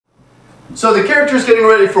So the character's getting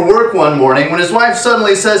ready for work one morning when his wife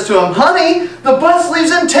suddenly says to him, "Honey, the bus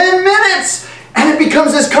leaves in 10 minutes!" And it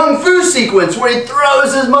becomes this kung fu sequence where he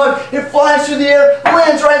throws his mug, it flies through the air,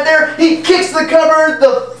 lands right there, he kicks the cupboard,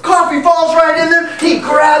 the coffee falls right in there, he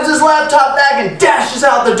grabs his laptop bag and dashes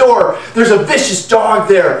out the door. There's a vicious dog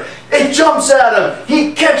there. It jumps at him.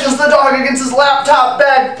 He catches the dog against his laptop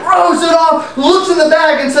bag, throws it off, looks in the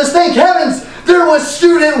bag and says, "Thank heavens, there was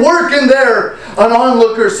student work in there." An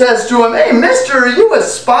onlooker says to him, "Hey mister, are you a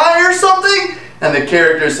spy or something?" And the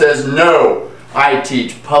character says, "No, I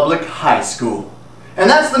teach public high school." And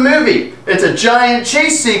that's the movie. It's a giant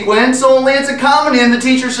chase sequence, only it's a comedy and the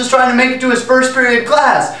teacher's just trying to make it to his first period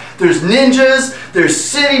class. There's ninjas, there's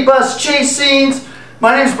city bus chase scenes.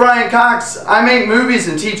 My name's Brian Cox. I make movies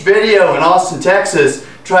and teach video in Austin, Texas.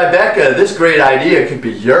 Tribeca, this great idea could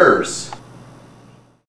be yours.